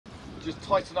just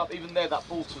tighten up even there, that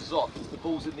ball to Zot, because the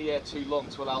ball's in the air too long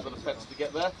to allow the defence to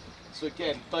get there. So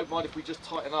again, don't mind if we just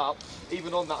tighten up.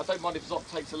 Even on that, I don't mind if Zot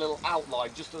takes a little outline,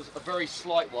 just as a very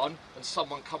slight one, and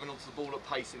someone coming onto the ball at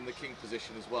pace in the king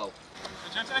position as well.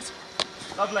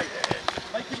 Lovely.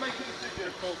 Make it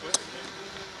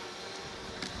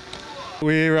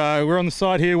We're on the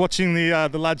side here watching the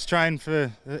lads train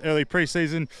for early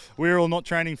pre-season. We're all not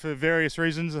training for various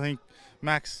reasons. I think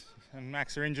Max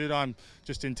are injured. I'm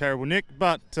just in terrible nick.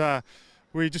 But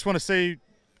we just want to see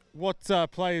what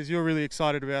players you're really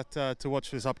excited about to watch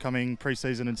for this upcoming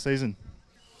pre-season and season.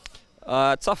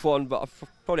 Tough one, but I'd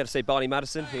probably have to say Barney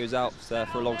Madison. He was out for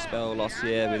a long spell last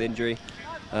year with injury,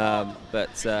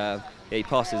 yeah, he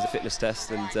passes the fitness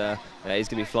test, and yeah, he's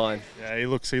going to be flying. Yeah, he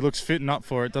looks fitting up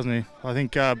for it, doesn't he? I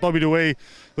think Bobby DeWee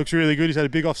looks really good. He's had a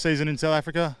big off season in South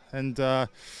Africa, and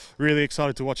really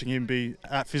excited to watching him be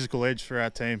at physical edge for our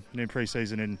team in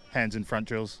pre-season in hands and front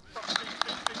drills.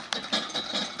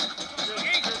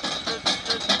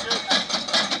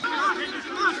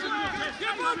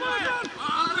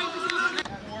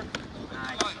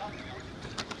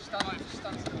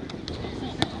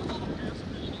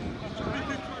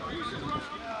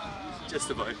 Just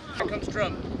about. Here comes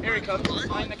Drum. Here he comes.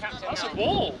 I'm the captain. That's a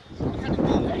ball.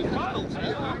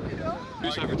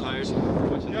 Who's so retired?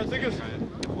 Yeah, take us.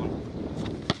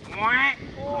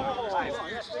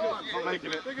 Not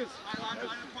making it.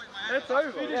 It's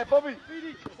over. Yeah, Bobby.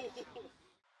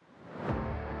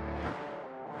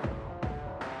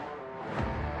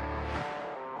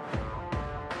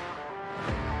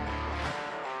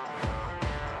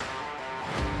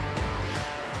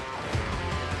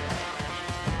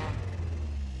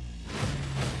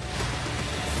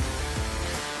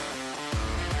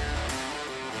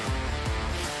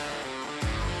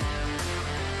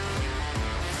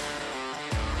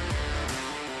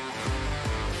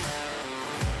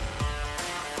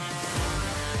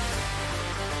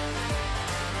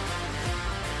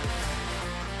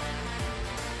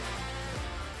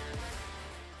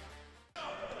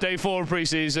 Day 4 of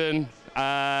pre-season.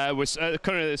 We're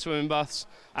currently at the swimming baths.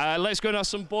 Let's go and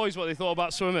ask some boys what they thought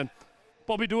about swimming.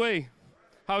 Bobby DeWee,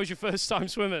 how was your first time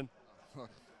swimming?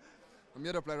 I'm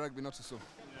here to play rugby, not to swim.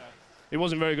 Yeah. He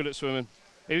wasn't very good at swimming.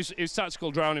 He was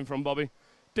tactical drowning from Bobby.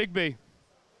 Digby,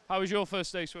 how was your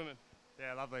first day swimming?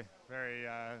 Yeah, lovely. Very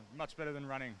much better than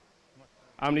running.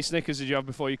 How many Snickers did you have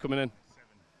before you coming in?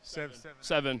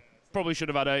 Seven. Probably should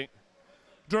have had 8.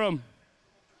 Drum.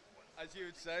 As you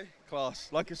would say, class,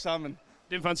 like a salmon.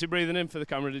 Didn't fancy breathing in for the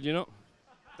camera, did you not?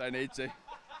 Don't need to.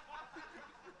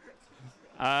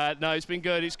 No, it's been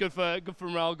good. It's good for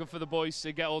morale, good for the boys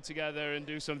to get all together and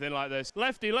do something like this.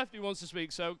 Lefty wants to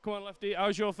speak, so come on, Lefty.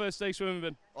 How's your first day swimming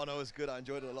been? Oh no, it was good. I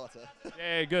enjoyed it a lot.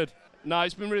 Yeah, good. No,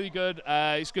 it's been really good.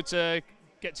 It's good to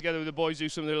get together with the boys, do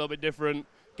something a little bit different,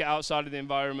 get outside of the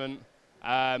environment.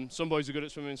 Some boys are good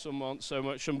at swimming, some aren't so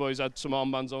much. Some boys had some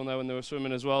armbands on there when they were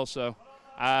swimming as well, so.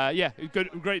 Yeah, good,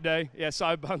 great day. Yeah,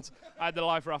 side bands. I had the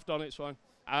life raft on, it's fine.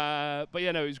 But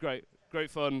yeah, no, it was great.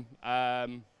 Great fun.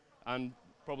 And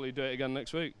probably do it again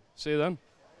next week. See you then.